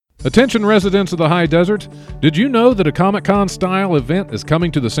Attention residents of the high desert, did you know that a Comic-Con style event is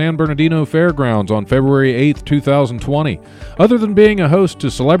coming to the San Bernardino Fairgrounds on February 8th, 2020? Other than being a host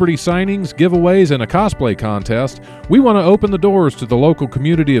to celebrity signings, giveaways, and a cosplay contest, we want to open the doors to the local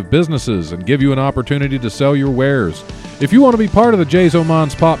community of businesses and give you an opportunity to sell your wares. If you want to be part of the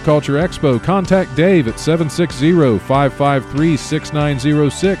Jayzomons Pop Culture Expo, contact Dave at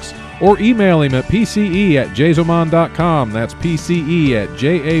 760-553-6906 or email him at pce@jayzomon.com. That's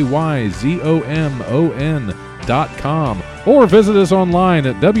pce@jayzomon.com. Or visit us online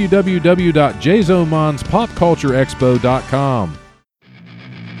at www.jayzomonspopcultureexpo.com.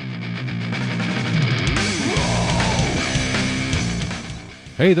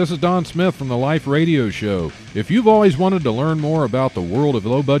 Hey, this is Don Smith from the Life Radio Show. If you've always wanted to learn more about the world of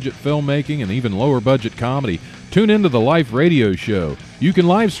low-budget filmmaking and even lower-budget comedy, tune into the Life Radio Show. You can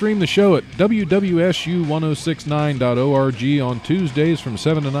live stream the show at wwsu1069.org on Tuesdays from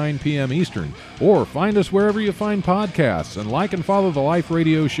 7 to 9 p.m. Eastern, or find us wherever you find podcasts, and like and follow the Life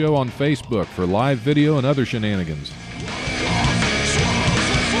Radio Show on Facebook for live video and other shenanigans.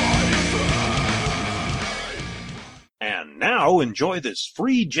 And now enjoy this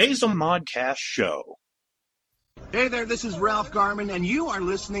free Jayzomodcast show. Hey there, this is Ralph Garman, and you are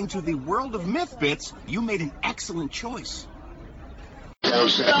listening to the World of Myth Bits. You made an excellent choice.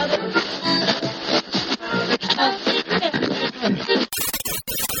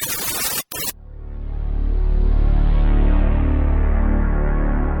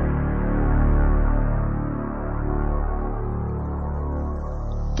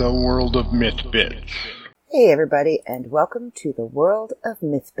 The World of Myth Bits. Hey everybody, and welcome to the World of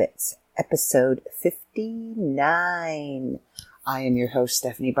Myth Bits, episode 59. I am your host,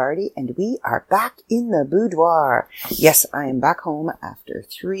 Stephanie Barty, and we are back in the boudoir. Yes, I am back home after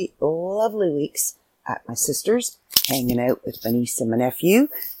 3 lovely weeks at my sister's, hanging out with my niece and my nephew.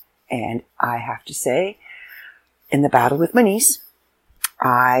 And I have to say, in the battle with my niece,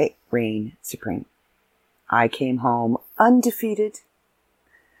 I reign supreme. I came home undefeated.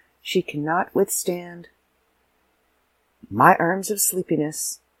 She cannot withstand my arms of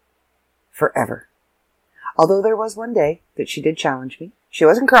sleepiness forever. Although there was one day that she did challenge me. She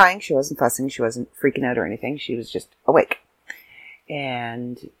wasn't crying, she wasn't fussing, she wasn't freaking out or anything. She was just awake.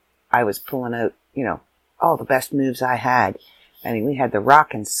 And I was pulling out, all the best moves I had. I mean, we had the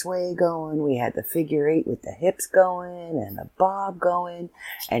rock and sway going, we had the figure 8 with the hips going, and the bob going.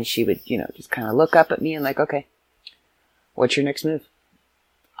 And she would, just kind of look up at me and like, okay, what's your next move?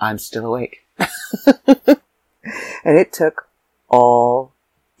 I'm still awake. And it took all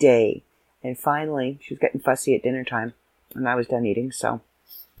day. And finally, she was getting fussy at dinner time, and I was done eating, so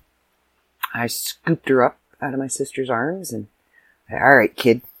I scooped her up out of my sister's arms, and I said, all right,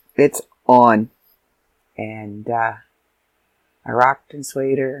 kid, it's on. And I rocked and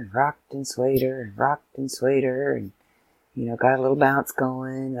swayed her, and rocked and swayed her, and rocked and swayed her, and, got a little bounce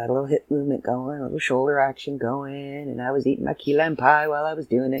going, got a little hip movement going, a little shoulder action going, and I was eating my key lime pie while I was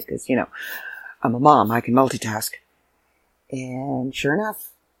doing it, because, I'm a mom, I can multitask. And sure enough,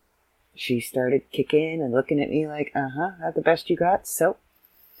 she started kicking and looking at me like, that's the best you got? So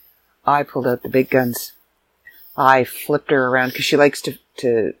I pulled out the big guns. I flipped her around because she likes to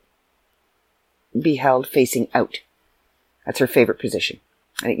be held facing out. That's her favorite position.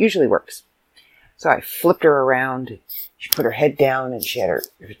 And it usually works. So I flipped her around. She put her head down and she had her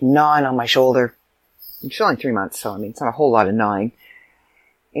gnawing on my shoulder. And she's only 3 months, so it's not a whole lot of gnawing.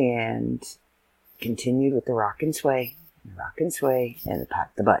 And continued with the rock and sway, and the rock and sway, and the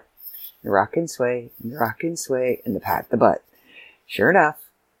pat the butt. The rock and sway, and the rock and sway, and the pat the butt. Sure enough,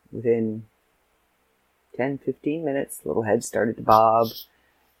 within 10, 15 minutes, the little head started to bob.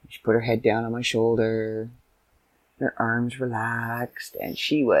 She put her head down on my shoulder. Her arms relaxed, and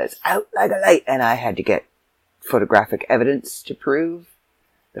she was out like a light. And I had to get photographic evidence to prove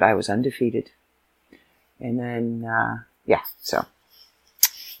that I was undefeated. And then, so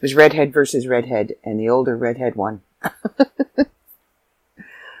it was redhead versus redhead, and the older redhead won.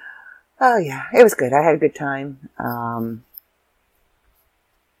 Oh yeah, it was good. I had a good time. I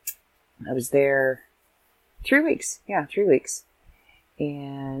was there 3 weeks. Yeah, 3 weeks.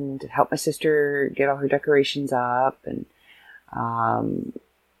 And helped my sister get all her decorations up. And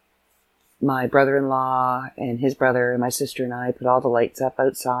my brother-in-law and his brother and my sister and I put all the lights up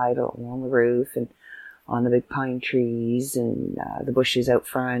outside along the roof and on the big pine trees and the bushes out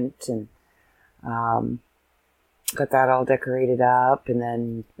front. And got that all decorated up, and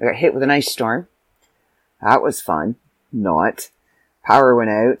then I got hit with an ice storm. That was fun. Not. Power went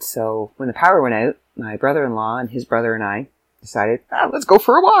out, so when the power went out, my brother-in-law and his brother and I decided, let's go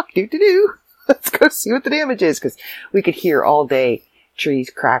for a walk, do-do-do. Let's go see what the damage is, because we could hear all day trees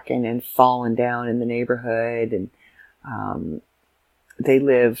cracking and falling down in the neighborhood. And they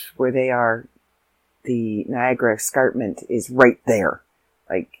live where they are. The Niagara Escarpment is right there,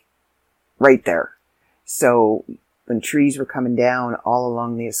 like right there. So when trees were coming down all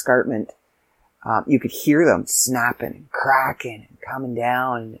along the escarpment, you could hear them snapping and cracking and coming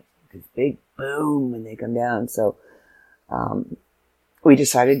down. And this big boom when they come down. So we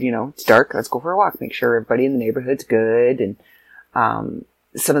decided, it's dark, let's go for a walk, make sure everybody in the neighborhood's good. And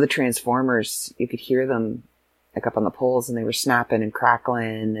some of the transformers, you could hear them like up on the poles, and they were snapping and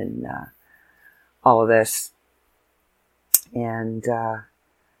crackling and all of this. And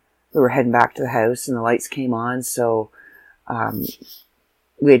we were heading back to the house, and the lights came on. So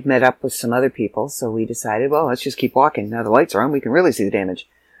we had met up with some other people, so we decided, well, let's just keep walking. Now the lights are on, we can really see the damage.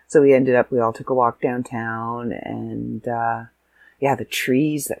 So we all took a walk downtown, and the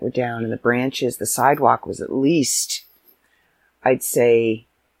trees that were down and the branches, the sidewalk was at least, I'd say,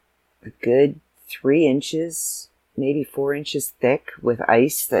 a good 3 inches, maybe 4 inches thick with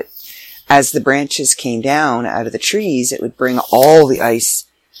ice that, as the branches came down out of the trees, it would bring all the ice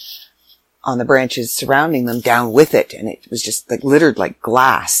on the branches surrounding them down with it. And it was just like littered like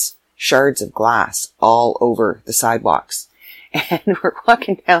glass, shards of glass all over the sidewalks. And we're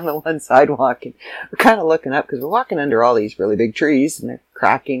walking down the one sidewalk, and we're kind of looking up because we're walking under all these really big trees, and they're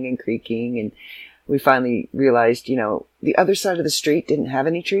cracking and creaking. And we finally realized, the other side of the street didn't have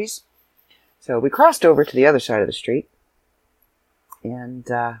any trees. So we crossed over to the other side of the street, and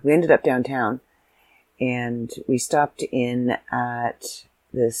we ended up downtown, and we stopped in at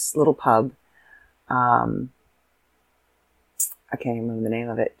this little pub. I can't even remember the name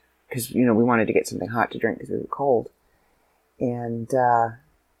of it because, we wanted to get something hot to drink because we were cold. And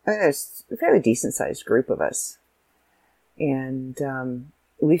it's a fairly decent-sized group of us. And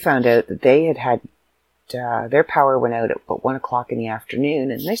we found out that they had their power went out at about 1 o'clock in the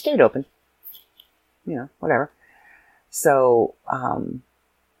afternoon, and they stayed open. Whatever. So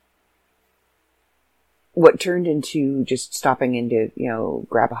what turned into just stopping in to,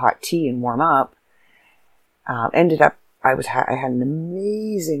 grab a hot tea and warm up, ended up, I had an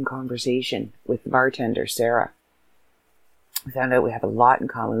amazing conversation with the bartender, Sarah. We found out we have a lot in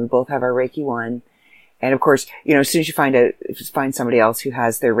common. We both have our Reiki 1. And of course, as soon as you find somebody else who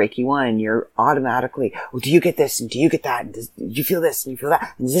has their Reiki 1, you're automatically, well, do you get this? And do you get that? And do you feel this? And you feel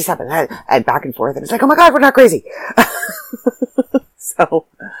that? And does this happen? And back and forth. And it's like, oh my God, we're not crazy. So,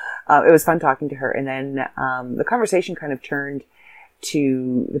 it was fun talking to her. And then, the conversation kind of turned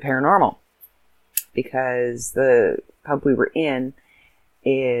to the paranormal, because the pub we were in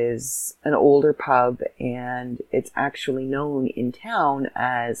is an older pub, and it's actually known in town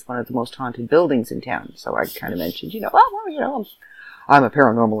as one of the most haunted buildings in town. So I kind of mentioned, I'm a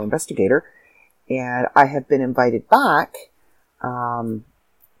paranormal investigator, and I have been invited back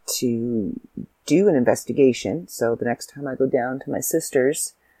to do an investigation. So the next time I go down to my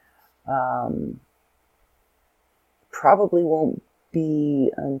sister's, probably won't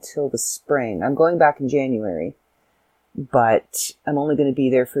be until the spring. I'm going back in January, but I'm only going to be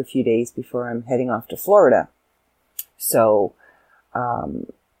there for a few days before I'm heading off to Florida. So,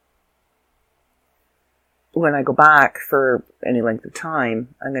 when I go back for any length of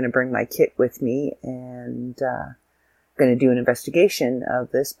time, I'm going to bring my kit with me, and going to do an investigation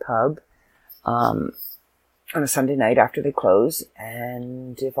of this pub on a Sunday night after they close.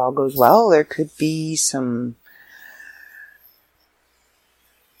 And if all goes well, there could be some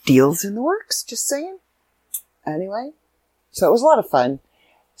deals in the works, just saying. Anyway, so it was a lot of fun.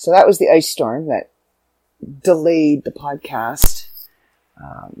 So that was the ice storm that delayed the podcast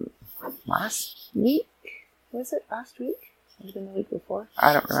last week. Was it last week? Might have been the week before.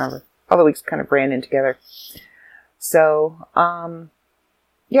 I don't remember. All the weeks kind of ran in together. So, and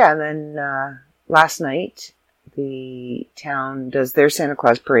then last night, the town does their Santa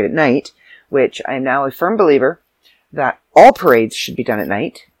Claus parade at night, which I am now a firm believer that all parades should be done at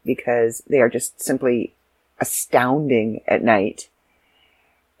night, because they are just simply astounding at night.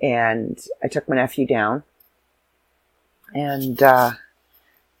 And I took my nephew down, and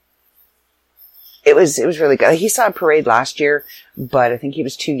it was really good. He saw a parade last year, but I think he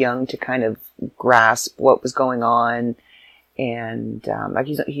was too young to kind of grasp what was going on. And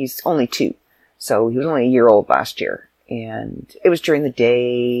he's only 2, so he was only a year old last year. And it was during the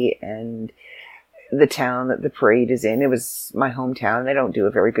day, and the town that the parade is in, it was my hometown. They don't do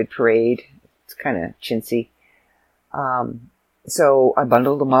a very good parade. It's kind of chintzy. So I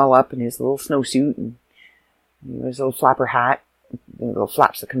bundled him all up in his little snowsuit and his little flapper hat, the little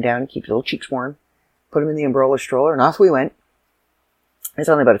flaps that come down and keep his little cheeks warm. Put him in the umbrella stroller, and off we went. It's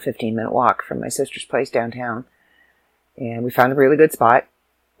only about a 15-minute walk from my sister's place downtown. And we found a really good spot.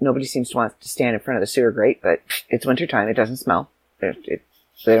 Nobody seems to want to stand in front of the sewer grate, but it's wintertime. It doesn't smell. They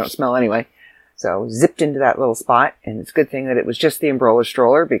don't smell anyway. So zipped into that little spot, and it's a good thing that it was just the umbrella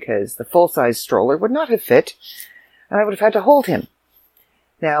stroller, because the full-size stroller would not have fit, and I would have had to hold him.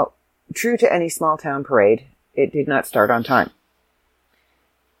 Now, true to any small-town parade, it did not start on time.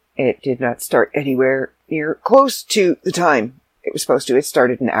 It did not start anywhere near close to the time it was supposed to. It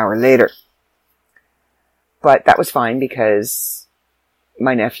started an hour later. But that was fine, because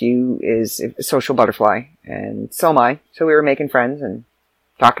my nephew is a social butterfly, and so am I. So we were making friends and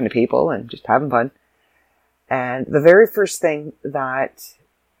talking to people and just having fun. And the very first thing that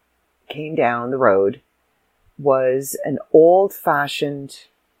came down the road was an old-fashioned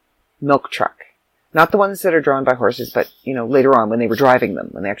milk truck. Not the ones that are drawn by horses, but, later on when they were driving them,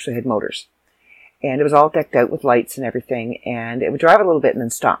 when they actually had motors. And it was all decked out with lights and everything, and it would drive a little bit and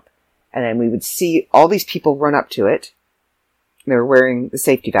then stop. And then we would see all these people run up to it. They were wearing the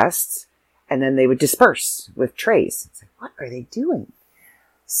safety vests, and then they would disperse with trays. It's like, what are they doing?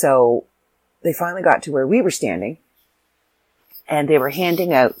 So they finally got to where we were standing, and they were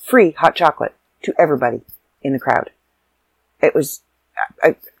handing out free hot chocolate to everybody in the crowd. It was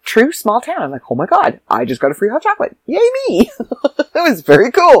a true small town. I'm like, oh my God, I just got a free hot chocolate. Yay me! It was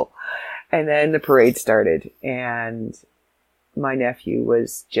very cool. And then the parade started, and my nephew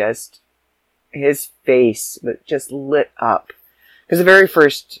was his face was just lit up. Because the very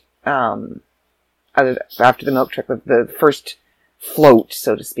first, after the milk truck, the first float,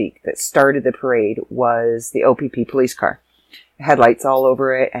 so to speak, that started the parade was the OPP police car. It had lights all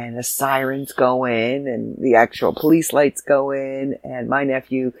over it, and the sirens go in, and the actual police lights go in, and my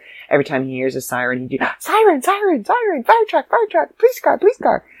nephew, every time he hears a siren, he do, siren, siren, siren, fire truck, police car, police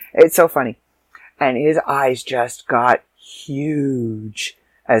car. It's so funny. And his eyes just got huge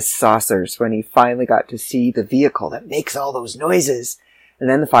as saucers when he finally got to see the vehicle that makes all those noises. And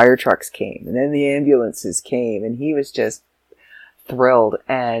then the fire trucks came, and then the ambulances came, and he was just thrilled.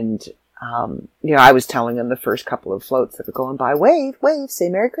 And, I was telling him the first couple of floats that were going by, wave, wave, say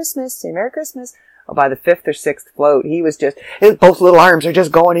Merry Christmas, say Merry Christmas. Well, by the fifth or sixth float, he was both little arms are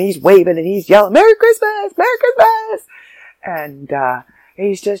just going, and he's waving, and he's yelling, Merry Christmas, Merry Christmas. And,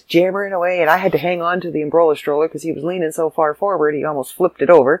 he's just jammering away, and I had to hang on to the umbrella stroller because he was leaning so far forward, he almost flipped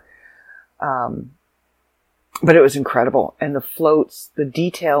it over. But it was incredible. And the floats, the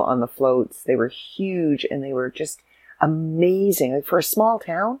detail on the floats, they were huge, and they were just amazing. Like, for a small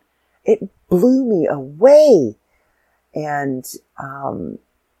town, it blew me away. And,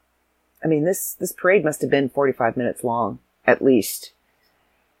 this parade must have been 45 minutes long, at least.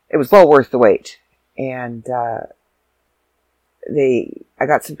 It was well worth the wait. And, I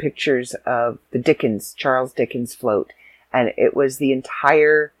got some pictures of the Charles Dickens float, and it was the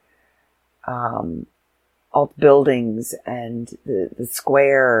entire, all the buildings and the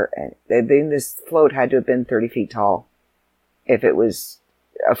square, and this float had to have been 30 feet tall, if it was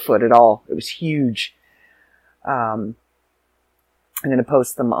a foot at all. It was huge. I'm going to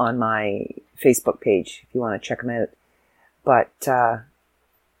post them on my Facebook page if you want to check them out. But,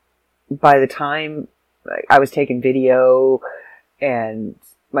 by the time I was taking video, and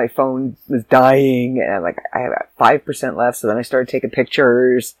my phone was dying, and I had 5% left, so then I started taking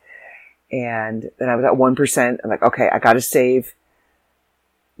pictures, and then I was at 1%. I'm like, okay, I gotta save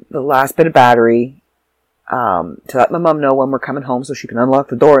the last bit of battery, to let my mom know when we're coming home so she can unlock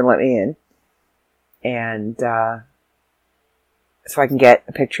the door and let me in. And, so I can get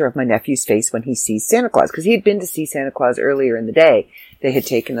a picture of my nephew's face when he sees Santa Claus, because he had been to see Santa Claus earlier in the day. They had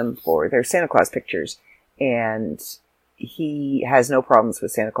taken him for their Santa Claus pictures, and he has no problems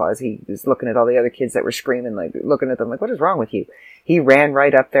with Santa Claus. He was looking at all the other kids that were screaming, looking at them like, what is wrong with you? He ran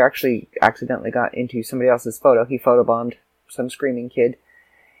right up there, actually accidentally got into somebody else's photo. He photobombed some screaming kid.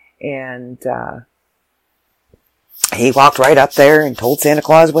 And, he walked right up there and told Santa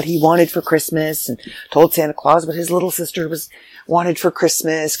Claus what he wanted for Christmas, and told Santa Claus what his little sister wanted for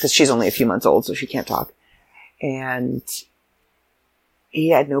Christmas, because she's only a few months old, so she can't talk. And he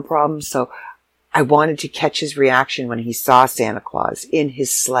had no problems, so I wanted to catch his reaction when he saw Santa Claus in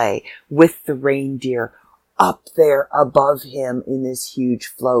his sleigh with the reindeer up there above him in this huge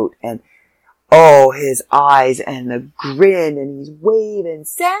float. And oh, his eyes and the grin, and he's waving,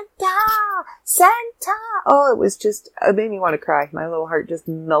 Santa! Santa! Oh, it made me want to cry. My little heart just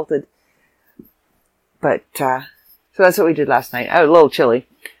melted. But, so that's what we did last night. I was a little chilly,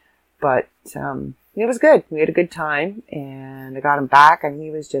 but, it was good. We had a good time, and I got him back, and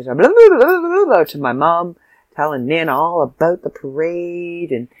he was just blah, blah, blah, blah, blah, to my mom, telling Nana all about the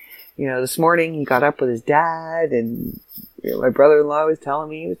parade. And, this morning he got up with his dad, and my brother-in-law was telling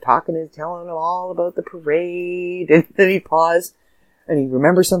me, he was telling him all about the parade, and then he'd pause, and he'd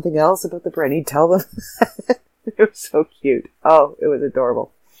remember something else about the parade, and he'd tell them. It was so cute. Oh, it was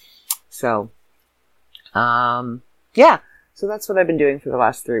adorable. So, yeah. So that's what I've been doing for the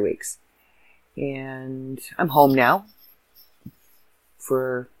last 3 weeks. And I'm home now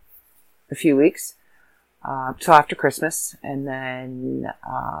for a few weeks. Till after Christmas. And then,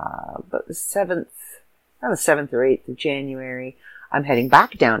 about the 7th or 8th of January, I'm heading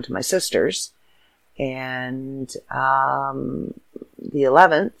back down to my sister's. And, the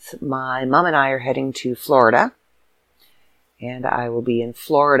 11th, my mom and I are heading to Florida. And I will be in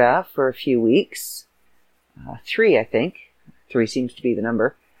Florida for a few weeks. 3, I think. 3 seems to be the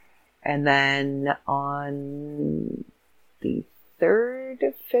number. And then on the 3rd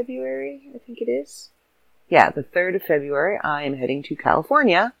of February, I think it is. Yeah, the 3rd of February, I am heading to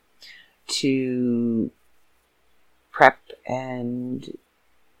California to prep and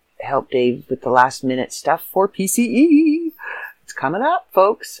help Dave with the last minute stuff for PCE. It's coming up,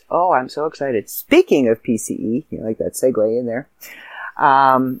 folks. Oh, I'm so excited. Speaking of PCE, you like that segue in there.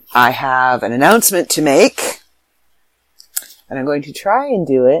 I have an announcement to make. And I'm going to try and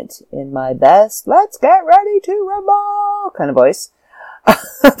do it in my best, let's get ready to rumble kind of voice.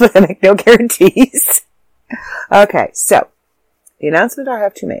 But I make no guarantees. Okay, so the announcement I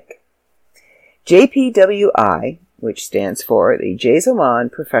have to make. JPWI, which stands for the Jason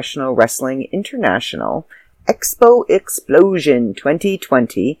Professional Wrestling International Expo Explosion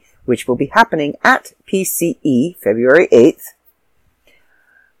 2020, which will be happening at PCE February 8th.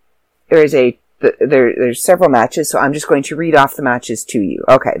 There's several matches, so I'm just going to read off the matches to you.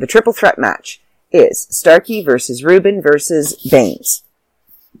 Okay, the triple threat match is Starkey versus Rubin versus Baines.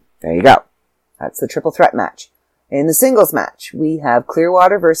 There you go. That's the triple threat match. In the singles match, we have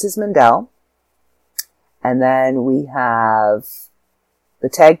Clearwater versus Mendel. And then we have the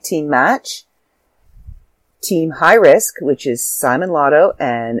tag team match, Team High Risk, which is Simon Lotto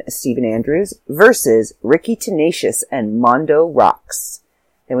and Stephen Andrews versus Ricky Tenacious and Mondo Rocks.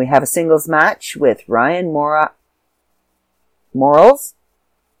 Then we have a singles match with Ryan Morals,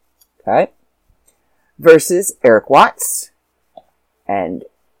 okay, versus Eric Watts, and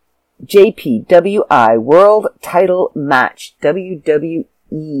JPWI World Title Match, WWE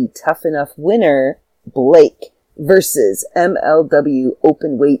Tough Enough winner Blake versus MLW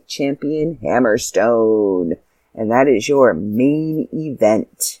Openweight Champion Hammerstone. And that is your main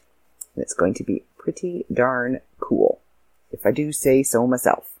event. And it's going to be pretty darn cool, if I do say so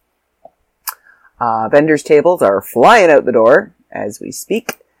myself. Vendors tables are flying out the door as we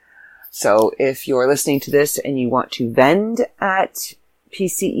speak. So if you're listening to this and you want to vend at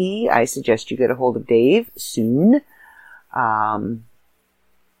PCE, I suggest you get a hold of Dave soon.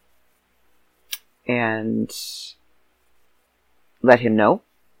 And let him know.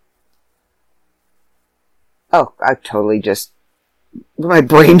 Oh, my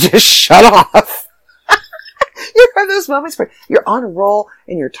brain just shut off. You have those moments where you're on a roll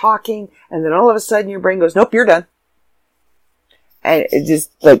and you're talking, and then all of a sudden your brain goes, nope, you're done. And it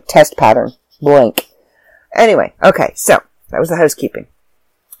just, like, test pattern. Blank. Anyway, okay, so that was the housekeeping.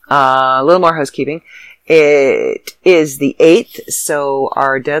 A little more housekeeping. It is the 8th, so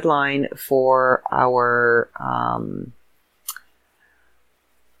our deadline for our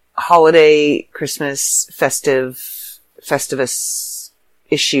holiday, Christmas, Festivus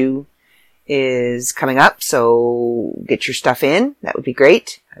issue is coming up, so get your stuff in. That would be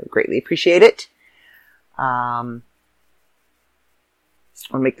great. I would greatly appreciate it. I'll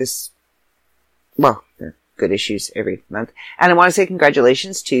make this, well, they're good issues every month. And I want to say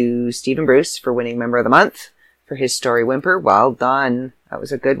congratulations to Stephen Bruce for winning Member of the Month for his story Whimper. Well done. That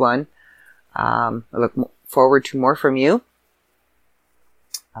was a good one. I look forward to more from you.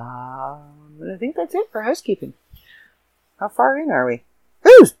 I think that's it for housekeeping. How far in are we?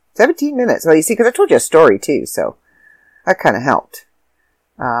 Ooh, 17 minutes. Well, you see, because I told you a story too, so that kind of helped.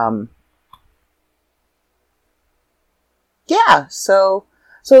 Yeah, so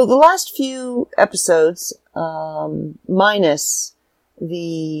the last few episodes, minus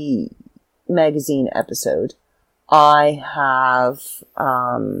the magazine episode, I have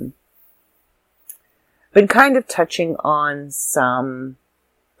been kind of touching on some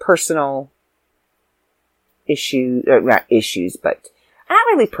personal issues, not issues, but not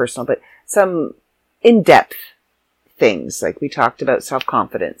really personal, but some in-depth things. Like we talked about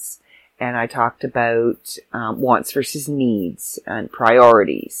self-confidence, and I talked about wants versus needs and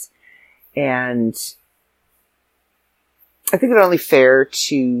priorities. And I think it's only fair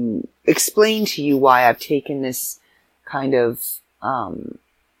to explain to you why I've taken this kind of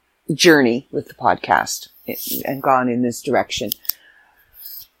journey with the podcast and gone in this direction.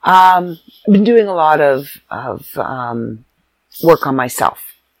 I've been doing a lot of work on myself.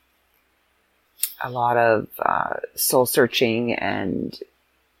 A lot of soul searching and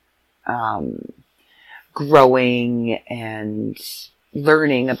growing and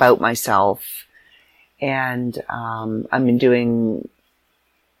learning about myself. And I've been doing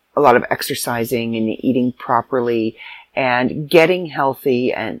a lot of exercising and eating properly, and getting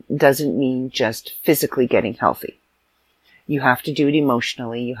healthy, and doesn't mean just physically getting healthy. You have to do it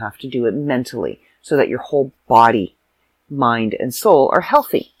emotionally. You have to do it mentally so that your whole body, mind, and soul are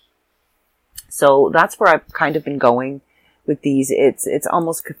healthy. So that's where I've kind of been going with these. It's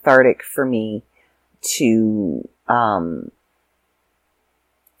almost cathartic for me to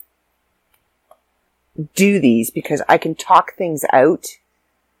do these, because I can talk things out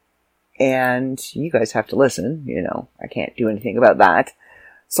and you guys have to listen. You know, I can't do anything about that.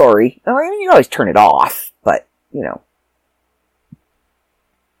 Sorry. I mean, you can always turn it off, but, you know.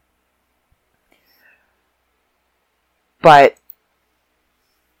 But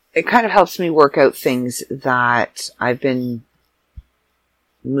it kind of helps me work out things that I've been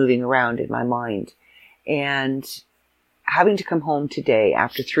moving around in my mind. And having to come home today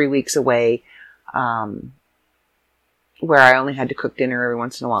after 3 weeks away, where I only had to cook dinner every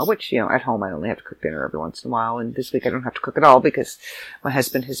once in a while, which, you know, at home I only have to cook dinner every once in a while. And this week I don't have to cook at all because my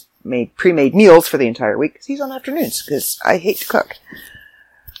husband has made pre-made meals for the entire week because he's on afternoons, because I hate to cook.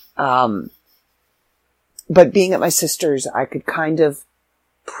 But being at my sister's, I could kind of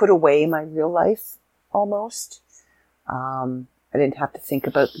put away my real life almost. I didn't have to think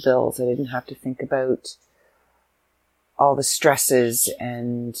about the bills. I didn't have to think about all the stresses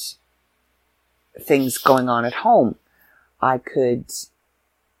and things going on at home. I could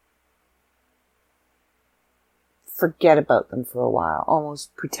forget about them for a while,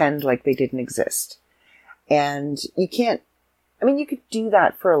 almost pretend like they didn't exist. And you can't, I mean, you could do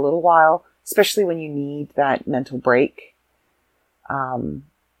that for a little while, especially when you need that mental break.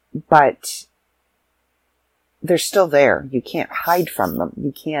 But they're still there. You can't hide from them.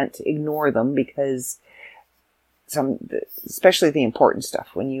 You can't ignore them, because especially the important stuff,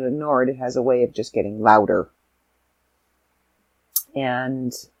 when you ignore it, it has a way of just getting louder.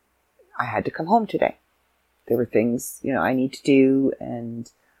 And I had to come home today. There were things, you know, I need to do,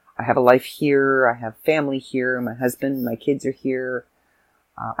 and I have a life here. I have family here. My husband, my kids are here.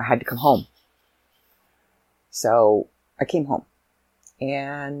 I had to come home. So I came home,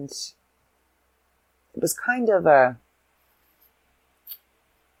 and it was kind of a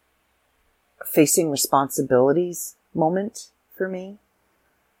facing responsibilities moment for me.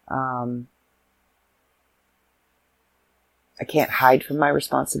 I can't hide from my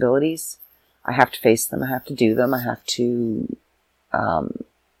responsibilities. I have to face them. I have to do them. I have to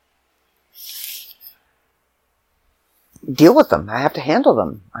deal with them. I have to handle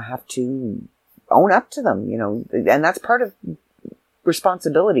them. I have to own up to them, you know, and that's part of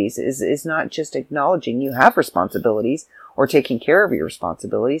responsibilities is not just acknowledging you have responsibilities or taking care of your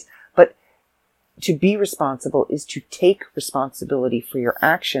responsibilities, but to be responsible is to take responsibility for your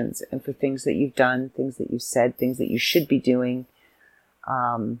actions and for things that you've done, things that you've said, things that you should be doing.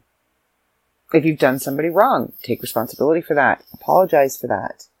 If you've done somebody wrong, take responsibility for that. Apologize for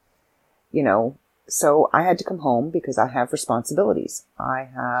that. You know, so I had to come home because I have responsibilities. I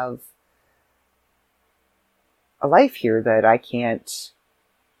have a life here that I can't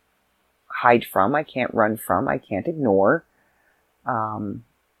hide from. I can't run from. I can't ignore.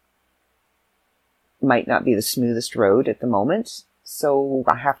 Might not be the smoothest road at the moment, so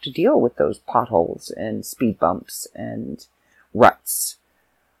I have to deal with those potholes and speed bumps and ruts.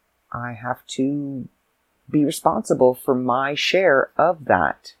 I have to be responsible for my share of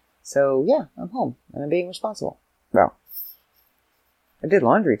that. So yeah, I'm home and I'm being responsible. Well, I did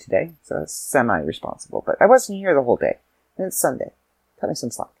laundry today, so that's semi-responsible, but I wasn't here the whole day. And it's Sunday. Cut me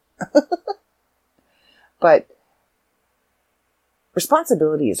some slack. But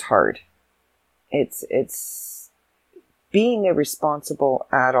responsibility is hard. It's being a responsible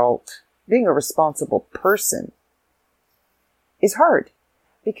adult, being a responsible person is hard,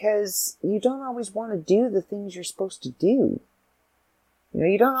 because you don't always want to do the things you're supposed to do. You know,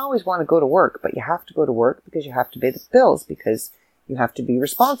 you don't always want to go to work, but you have to go to work because you have to pay the bills, because you have to be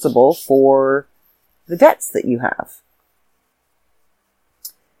responsible for the debts that you have.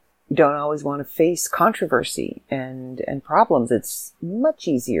 You don't always want to face controversy and problems. It's much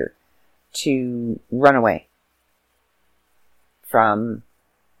easier to run away from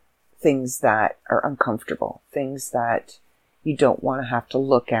things that are uncomfortable, things that you don't want to have to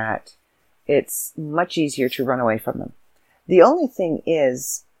look at. It's much easier to run away from them. The only thing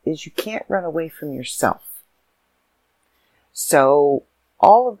is, is you can't run away from yourself. So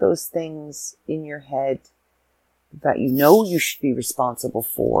all of those things in your head that you know you should be responsible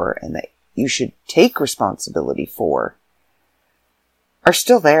for and that you should take responsibility for are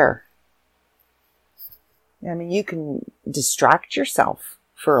still there. I mean, you can distract yourself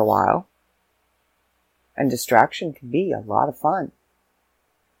for a while, and distraction can be a lot of fun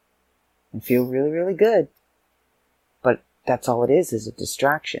and feel really, really good. But that's all it is a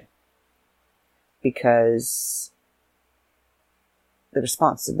distraction. Because the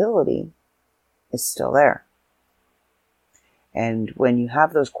responsibility is still there. And when you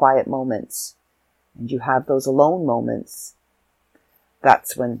have those quiet moments and you have those alone moments,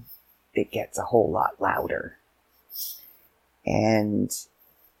 that's when it gets a whole lot louder. And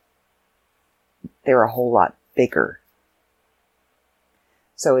they're a whole lot bigger.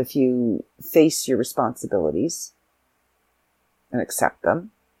 So if you face your responsibilities and accept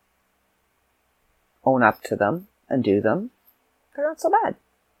them, own up to them and do them, they're not so bad.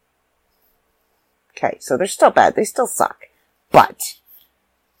 Okay, so they're still bad. They still suck. But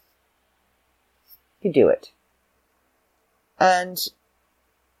you do it. And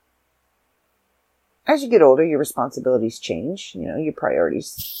as you get older, your responsibilities change. You know, your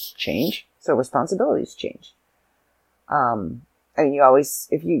priorities change. So responsibilities change. I mean, you always,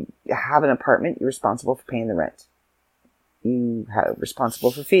 if you have an apartment, you're responsible for paying the rent. You are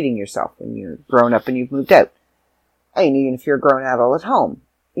responsible for feeding yourself when you're grown up and you've moved out. And even if you're a grown adult at home,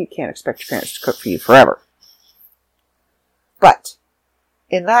 you can't expect your parents to cook for you forever. But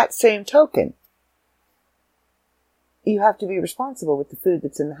in that same token, you have to be responsible with the food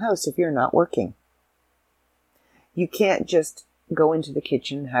that's in the house if you're not working. You can't just go into the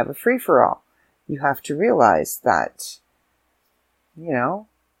kitchen and have a free-for-all. You have to realize that, you know,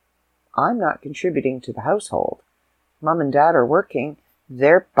 I'm not contributing to the household. Mom and Dad are working.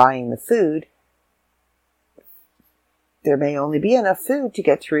 They're buying the food. There may only be enough food to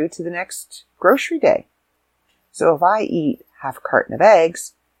get through to the next grocery day. So if I eat half a carton of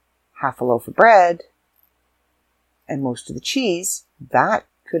eggs, half a loaf of bread, and most of the cheese, that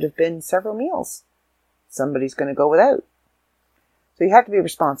could have been several meals. Somebody's going to go without. So you have to be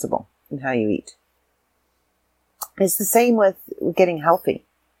responsible in how you eat. It's the same with getting healthy.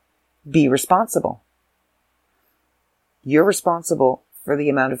 Be responsible. You're responsible for the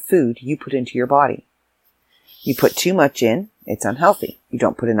amount of food you put into your body. You put too much in, it's unhealthy. You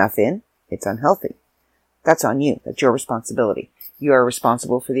don't put enough in, it's unhealthy. That's on you. That's your responsibility. You are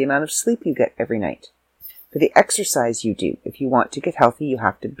responsible for the amount of sleep you get every night, for the exercise you do. If you want to get healthy, you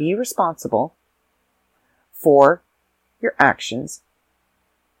have to be responsible for your actions.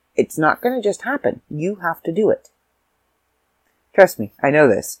 It's not going to just happen. You have to do it. Trust me, I know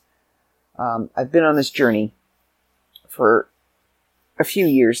this. I've been on this journey for a few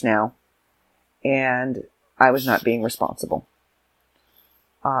years now, and I was not being responsible.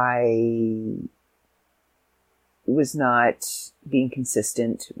 I was not being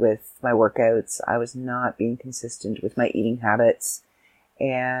consistent with my workouts. I was not being consistent with my eating habits,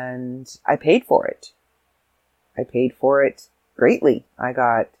 and I paid for it. I paid for it greatly. I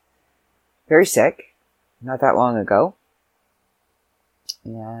got very sick not that long ago,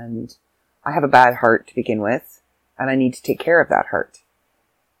 and I have a bad heart to begin with, and I need to take care of that heart.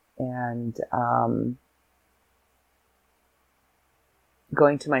 And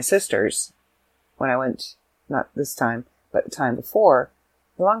going to my sister's, when I went, not this time, but the time before,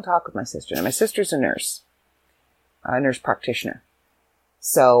 a long talk with my sister. And my sister's a nurse practitioner.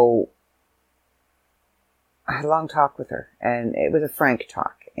 So I had a long talk with her, and it was a frank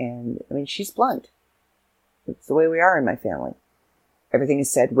talk. And I mean, she's blunt. It's the way we are in my family. Everything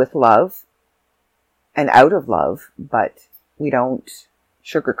is said with love and out of love, but we don't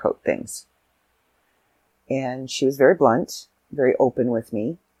sugarcoat things. And she was very blunt, very open with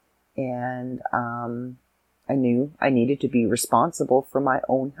me. And I knew I needed to be responsible for my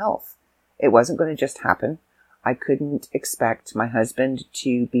own health. It wasn't going to just happen. I couldn't expect my husband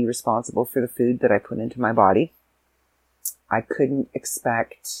to be responsible for the food that I put into my body. I couldn't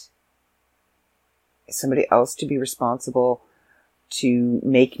expect somebody else to be responsible to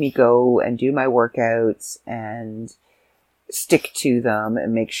make me go and do my workouts and stick to them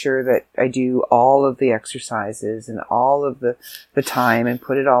and make sure that I do all of the exercises and all of the time and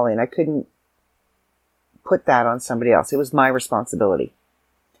put it all in. I couldn't put that on somebody else. It was my responsibility.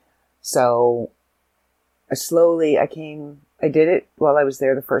 So I did it while I was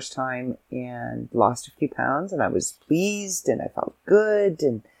there the first time and lost a few pounds, and I was pleased and I felt good.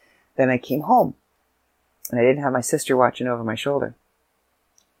 And then I came home and I didn't have my sister watching over my shoulder.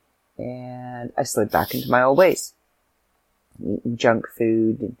 And I slid back into my old ways. eating junk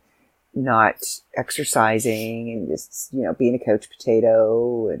food and not exercising and just, being a couch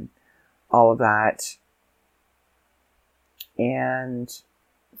potato and all of that. And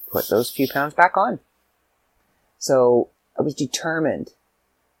put those few pounds back on. So I was determined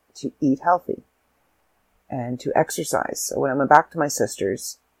to eat healthy and to exercise. So when I went back to my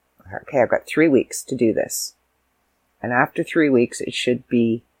sister's, okay, I've got 3 weeks to do this. And after 3 weeks, it should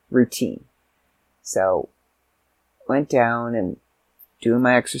be routine. So went down and doing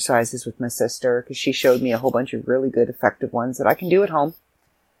my exercises with my sister because she showed me a whole bunch of really good, effective ones that I can do at home.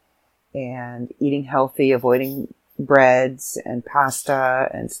 And eating healthy, avoiding breads and pasta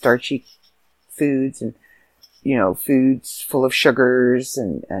and starchy foods and, foods full of sugars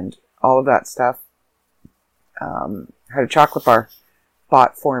and all of that stuff. Had a chocolate bar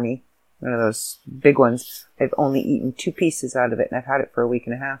bought for me, one of those big ones. I've only eaten 2 pieces out of it and I've had it for a week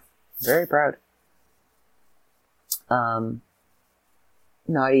and a half. Very proud.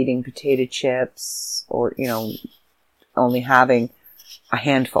 Not eating potato chips or, only having a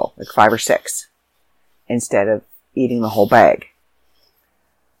handful, like 5 or 6, instead of eating the whole bag.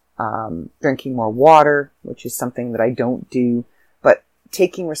 Drinking more water, which is something that I don't do, but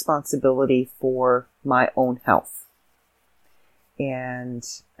taking responsibility for my own health. And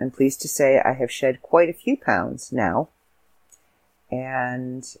I'm pleased to say I have shed quite a few pounds now.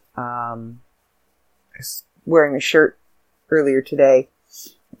 And I was wearing a shirt earlier today.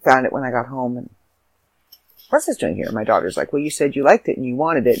 I found it when I got home. And what's this doing here? My daughter's like, well, you said you liked it and you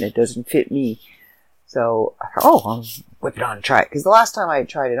wanted it and it doesn't fit me. So I thought, I'll whip it on and try it. Because the last time I had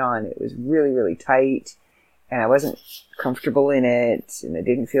tried it on, it was really, really tight. And I wasn't comfortable in it. And I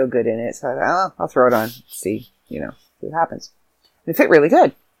didn't feel good in it. So I thought, I'll throw it on. See what happens. And it fit really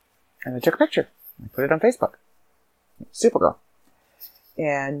good. And I took a picture. I put it on Facebook. Supergirl.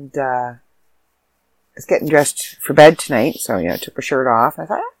 And I was getting dressed for bed tonight. So, I took my shirt off. And I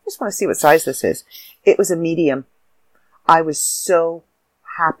thought, I just want to see what size this is. It was a medium. I was so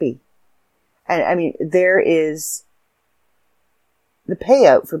happy. And I mean, there is the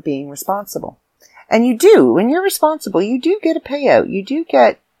payout for being responsible. And you do, when you're responsible, you do get a payout. You do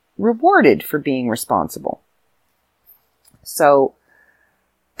get rewarded for being responsible. So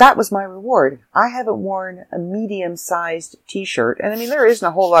that was my reward. I haven't worn a medium-sized t-shirt. And I mean, there isn't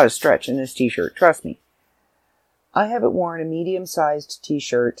a whole lot of stretch in this t-shirt. Trust me. I haven't worn a medium-sized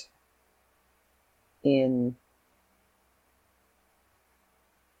t-shirt in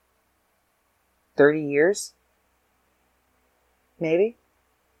 30 years? Maybe?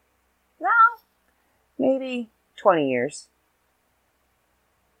 No. Maybe 20 years.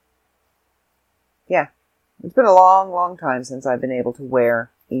 Yeah. It's been a long, long time since I've been able to wear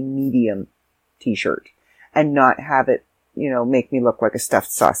a medium t-shirt and not have it, make me look like a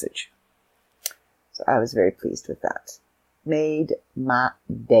stuffed sausage. So I was very pleased with that. Made my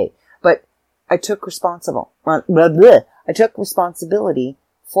day. But I took I took responsibility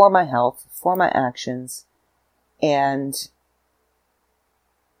for my health, for my actions, and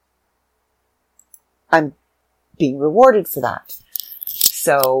I'm being rewarded for that.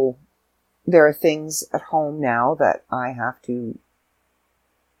 So there are things at home now that I have to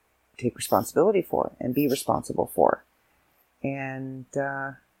take responsibility for and be responsible for. And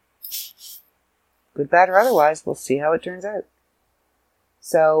good, bad, or otherwise, we'll see how it turns out.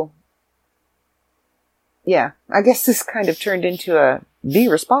 So, yeah, I guess this kind of turned into a Be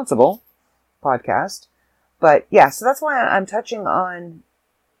Responsible podcast. But yeah, so that's why I'm touching on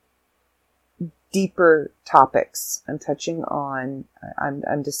deeper topics.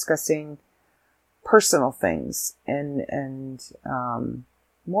 I'm discussing personal things and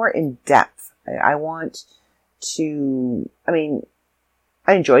more in depth. I want to,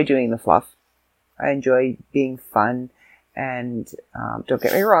 I enjoy doing the fluff. I enjoy being fun. And don't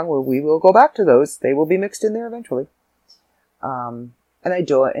get me wrong, we will go back to those. They will be mixed in there eventually. And I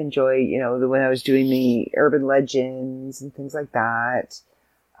enjoy, when I was doing the urban legends and things like that.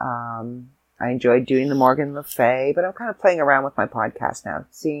 I enjoyed doing the Morgan Le Fay, but I'm kind of playing around with my podcast now,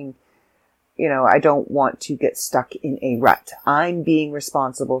 seeing, I don't want to get stuck in a rut. I'm being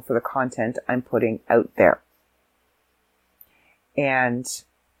responsible for the content I'm putting out there. And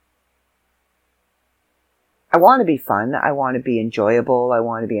I want to be fun. I want to be enjoyable. I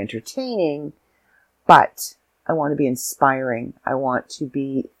want to be entertaining, but I want to be inspiring. I want to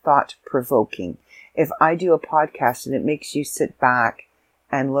be thought-provoking. If I do a podcast and it makes you sit back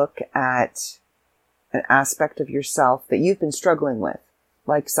and look at an aspect of yourself that you've been struggling with,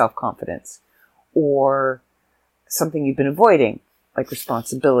 like self-confidence, or something you've been avoiding, like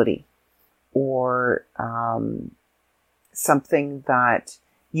responsibility, or something that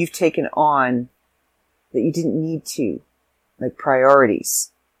you've taken on that you didn't need to, like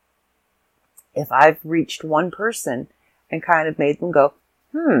priorities. If I've reached one person and kind of made them go,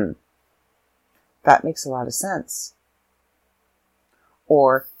 that makes a lot of sense.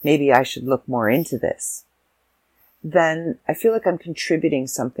 Or maybe I should look more into this. Then I feel like I'm contributing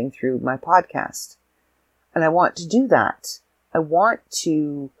something through my podcast. And I want to do that. I want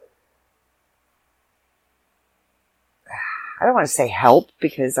to, I don't want to say help,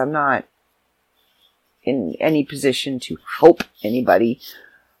 because I'm not in any position to help anybody.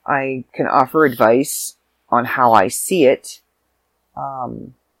 I can offer advice on how I see it.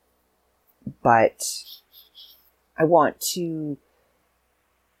 But I want to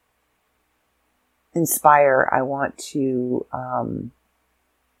inspire. I want to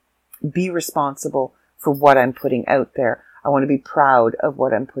be responsible for what I'm putting out there. I want to be proud of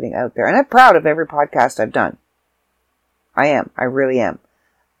what I'm putting out there. And I'm proud of every podcast I've done. I am. I really am.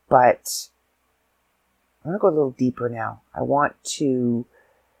 But I want to go a little deeper now. I want to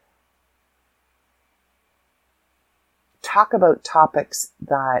talk about topics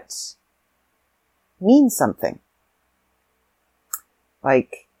that mean something.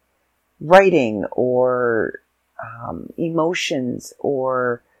 Like writing or emotions,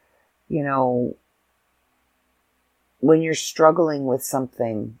 or, you know, when you're struggling with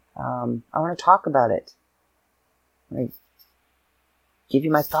something, I want to talk about it. I give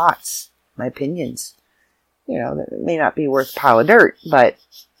you my thoughts, my opinions. You know, that may not be worth a pile of dirt, but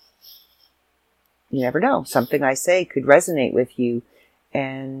you never know. Something I say could resonate with you,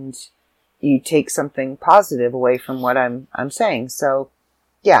 and you take something positive away from what I'm saying. So,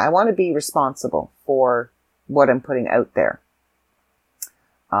 yeah, I want to be responsible for what I'm putting out there.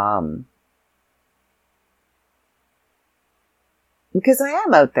 Because I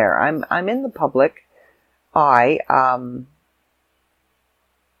am out there. I'm in the public eye.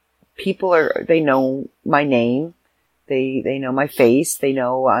 People they know my name. They know my face. They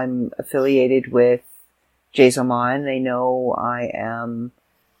know I'm affiliated with Jason. They know I am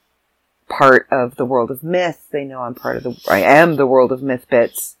part of the World of Myth. They know I am the World of Myth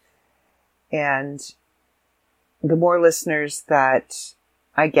Bits. And the more listeners that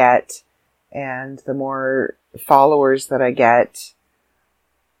I get, and the more followers that I get,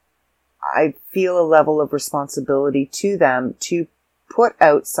 I feel a level of responsibility to them to put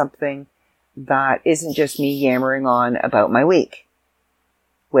out something that isn't just me yammering on about my week,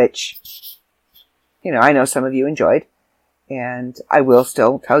 which, you know, I know some of you enjoyed, and I will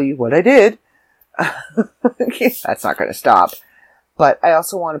still tell you what I did. That's not going to stop. But I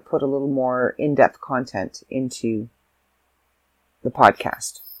also want to put a little more in-depth content into the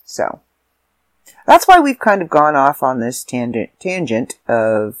podcast. So that's why we've kind of gone off on this tangent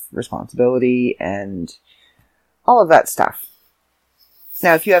of responsibility and all of that stuff.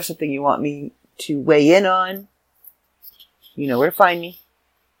 Now, if you have something you want me to weigh in on, you know where to find me.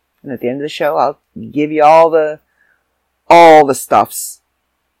 And at the end of the show, I'll give you all the stuffs.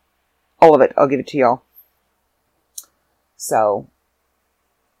 All of it. I'll give it to y'all. So,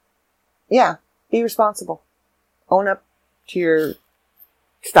 yeah, be responsible. Own up to your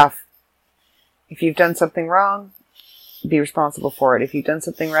stuff. If you've done something wrong, be responsible for it. If you've done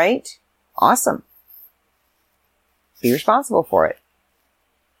something right, awesome. Be responsible for it.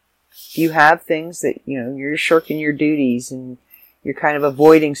 If you have things that, you know, you're shirking your duties and you're kind of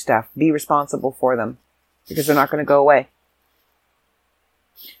avoiding stuff, be responsible for them, because they're not going to go away.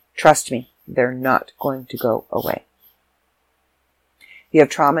 Trust me, they're not going to go away. If you have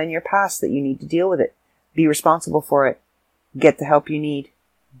trauma in your past that you need to deal with it, be responsible for it. Get the help you need.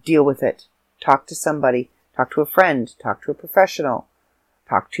 Deal with it. Talk to somebody. Talk to a friend. Talk to a professional.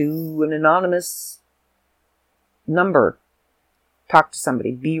 Talk to an anonymous number. Talk to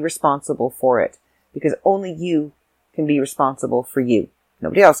somebody. Be responsible for it. Because only you can be responsible for you.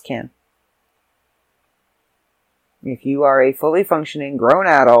 Nobody else can. If you are a fully functioning grown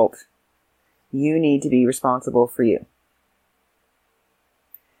adult, you need to be responsible for you.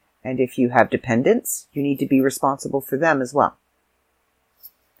 And if you have dependents, you need to be responsible for them as well.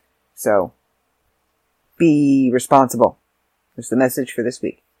 So, be responsible. That's the message for this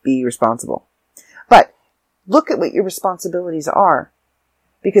week. Be responsible. But look at what your responsibilities are.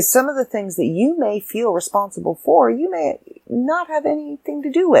 Because some of the things that you may feel responsible for, you may not have anything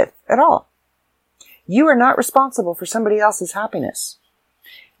to do with at all. You are not responsible for somebody else's happiness.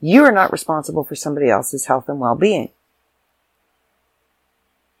 You are not responsible for somebody else's health and well-being.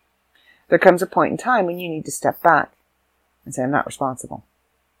 There comes a point in time when you need to step back and say, I'm not responsible.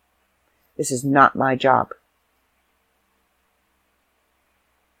 This is not my job.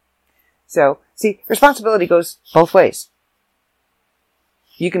 So, see, responsibility goes both ways.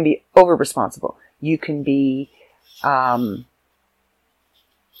 You can be over-responsible. You can be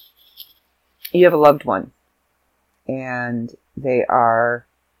you have a loved one and they are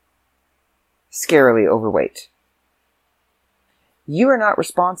scarily overweight. You are not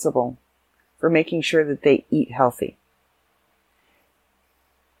responsible for making sure that they eat healthy.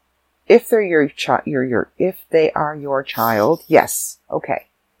 If they're if they are your child, yes, okay,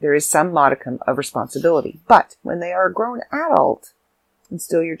 there is some modicum of responsibility. But when they are a grown adult and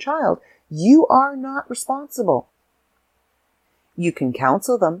still your child, you are not responsible. You can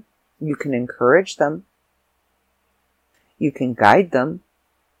counsel them, you can encourage them, you can guide them,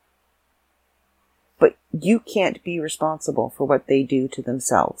 but you can't be responsible for what they do to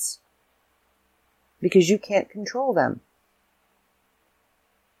themselves because you can't control them.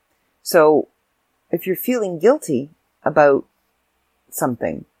 So if you're feeling guilty about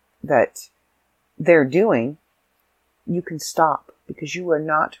something that they're doing, you can stop because you are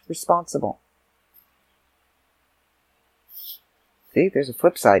not responsible. See, there's a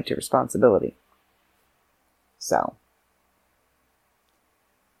flip side to responsibility. So,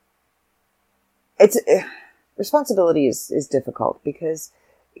 responsibility is difficult because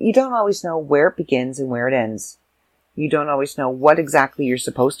you don't always know where it begins and where it ends. You don't always know what exactly you're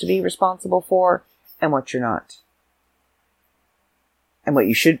supposed to be responsible for and what you're not. And what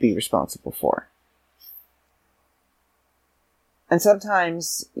you should be responsible for. And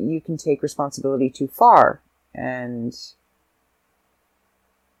sometimes you can take responsibility too far and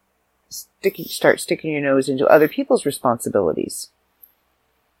start sticking your nose into other people's responsibilities.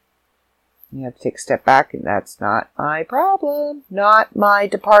 You have to take a step back, and that's not my problem, not my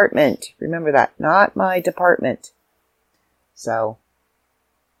department. Remember that, not my department. So,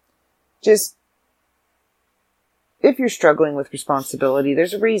 just, if you're struggling with responsibility,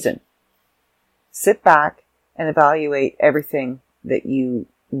 there's a reason. Sit back and evaluate everything that you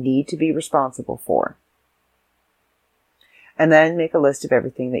need to be responsible for. And then make a list of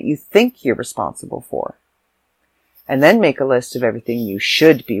everything that you think you're responsible for. And then make a list of everything you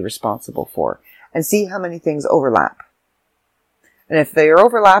should be responsible for. And see how many things overlap. And if they are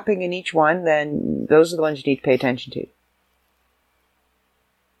overlapping in each one, then those are the ones you need to pay attention to.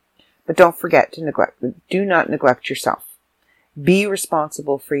 But don't forget to do not neglect yourself. Be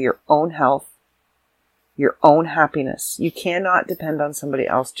responsible for your own health, your own happiness. You cannot depend on somebody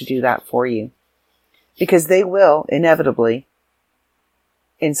else to do that for you. Because they will, inevitably,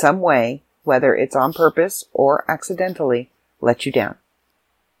 in some way, whether it's on purpose or accidentally, let you down.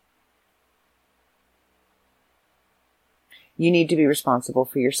 You need to be responsible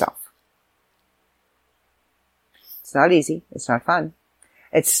for yourself. It's not easy. It's not fun.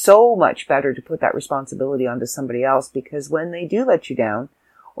 It's so much better to put that responsibility onto somebody else because when they do let you down,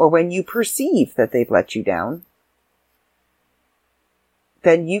 or when you perceive that they've let you down,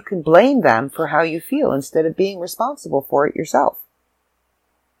 then you can blame them for how you feel instead of being responsible for it yourself.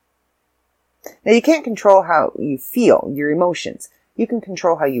 Now, you can't control how you feel, your emotions. You can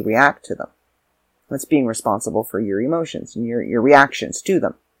control how you react to them. That's being responsible for your emotions and your reactions to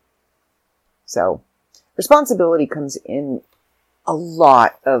them. So, responsibility comes in a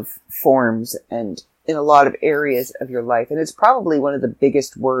lot of forms and in a lot of areas of your life. And it's probably one of the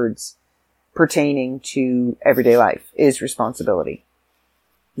biggest words pertaining to everyday life is responsibility.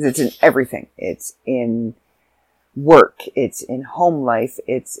 It's in everything. It's in work. It's in home life.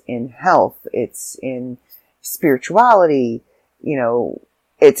 It's in health. It's in spirituality. You know,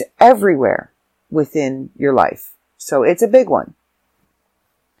 it's everywhere within your life. So it's a big one.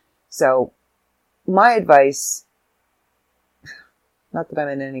 So my advice, not that I'm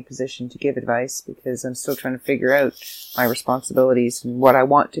in any position to give advice because I'm still trying to figure out my responsibilities and what I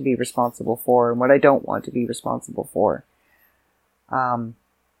want to be responsible for and what I don't want to be responsible for.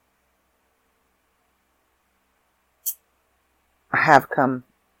 I have come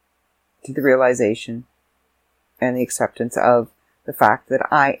to the realization and the acceptance of the fact that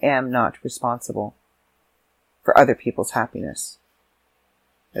I am not responsible for other people's happiness.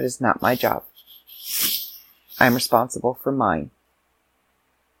 That is not my job. I'm responsible for mine.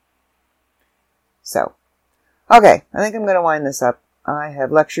 So, okay, I think I'm going to wind this up. I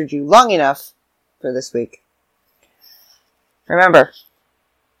have lectured you long enough for this week. Remember,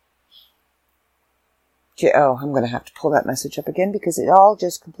 I'm going to have to pull that message up again because it all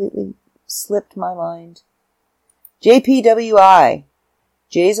just completely slipped my mind. JPWI,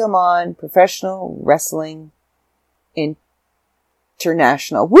 Jays Oman Professional Wrestling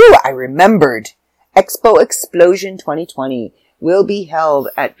International. Woo! I remembered. Expo Explosion 2020 will be held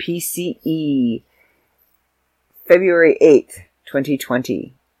at PCE February 8th,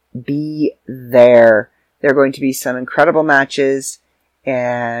 2020. Be there. There are going to be some incredible matches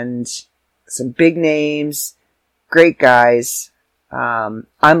and some big names, great guys.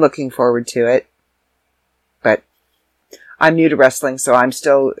 I'm looking forward to it, but I'm new to wrestling, so I'm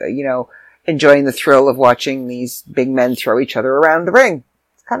still, enjoying the thrill of watching these big men throw each other around the ring.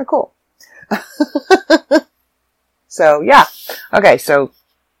 It's kind of cool. So, yeah. Okay, so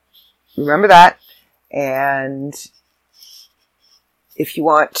remember that. And if you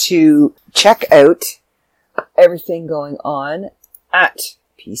want to check out everything going on at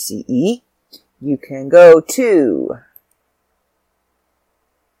PCE, you can go to...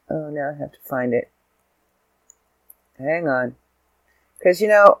 Oh, now I have to find it. Hang on. Because,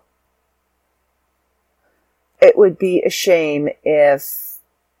 it would be a shame if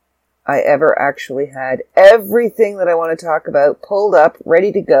I ever actually had everything that I want to talk about pulled up,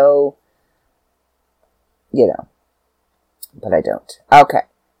 ready to go, but I don't. Okay.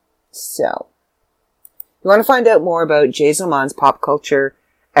 So, you want to find out more about Jazelmon's Pop Culture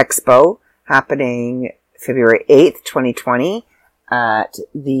Expo happening February 8th, 2020 at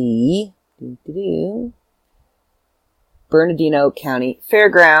the Bernardino County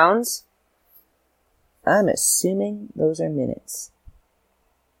Fairgrounds. I'm assuming those are minutes.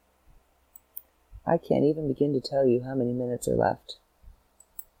 I can't even begin to tell you how many minutes are left.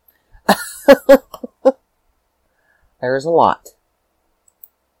 There's a lot.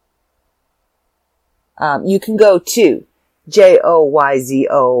 You can go to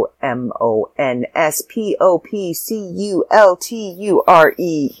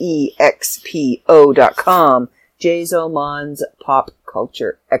JOYZOMONSPOPCULTUREEXPO.com, Jazomons Pop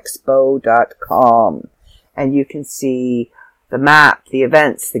Culture Expo.com, and you can see the map, the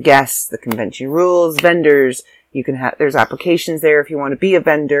events, the guests, the convention rules, vendors. There's applications there if you want to be a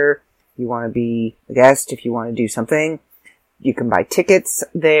vendor, if you want to be a guest, if you want to do something. You can buy tickets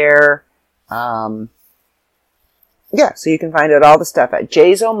there. So you can find out all the stuff at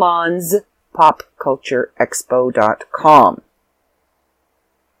JazoMonsPopCultureExpo.com.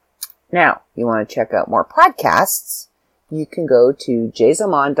 Now, you want to check out more podcasts, you can go to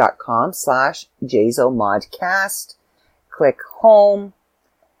jazomon.com/jazomodcast. Click home.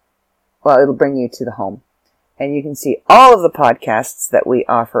 Well, it'll bring you to the home. And you can see all of the podcasts that we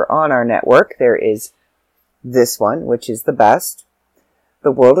offer on our network. There is this one, which is the best.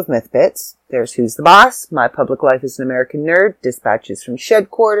 The World of Myth Bits. There's Who's the Boss? My Public Life as an American Nerd. Dispatches from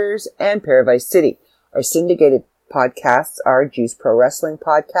Shed Quarters. And Paradise City. Our syndicated podcasts are Juice Pro Wrestling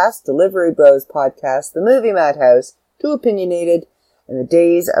Podcast, Delivery Bros Podcast, The Movie Madhouse, Too Opinionated, and the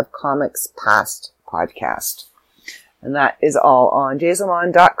Days of Comics Past Podcast. And that is all on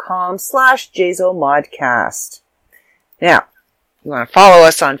jazomon.com/jazomodcast. Now, you want to follow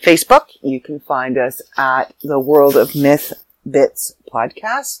us on Facebook, you can find us at the World of Myth Bits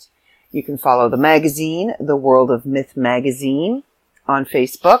Podcast. You can follow the magazine, the World of Myth Magazine, on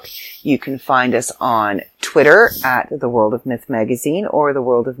Facebook. You can find us on Twitter at the World of Myth Magazine or the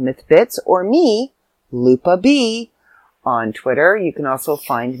World of Myth Bits, or me, Lupa B, on Twitter. You can also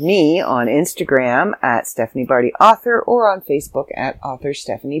find me on Instagram at Stephanie Barty Author or on Facebook at Author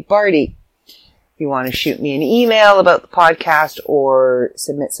Stephanie Barty. If you want to shoot me an email about the podcast or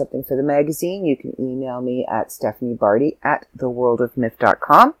submit something for the magazine, you can email me at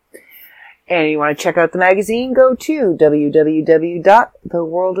stephaniebarty@theworldofmyth.com. And you want to check out the magazine, go to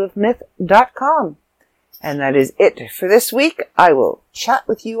www.theworldofmyth.com. And that is it for this week. I will chat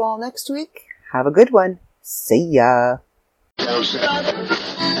with you all next week. Have a good one. See ya.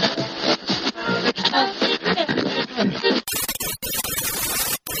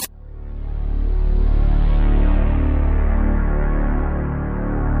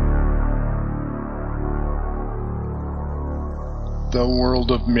 The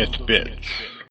World of Myth Bits.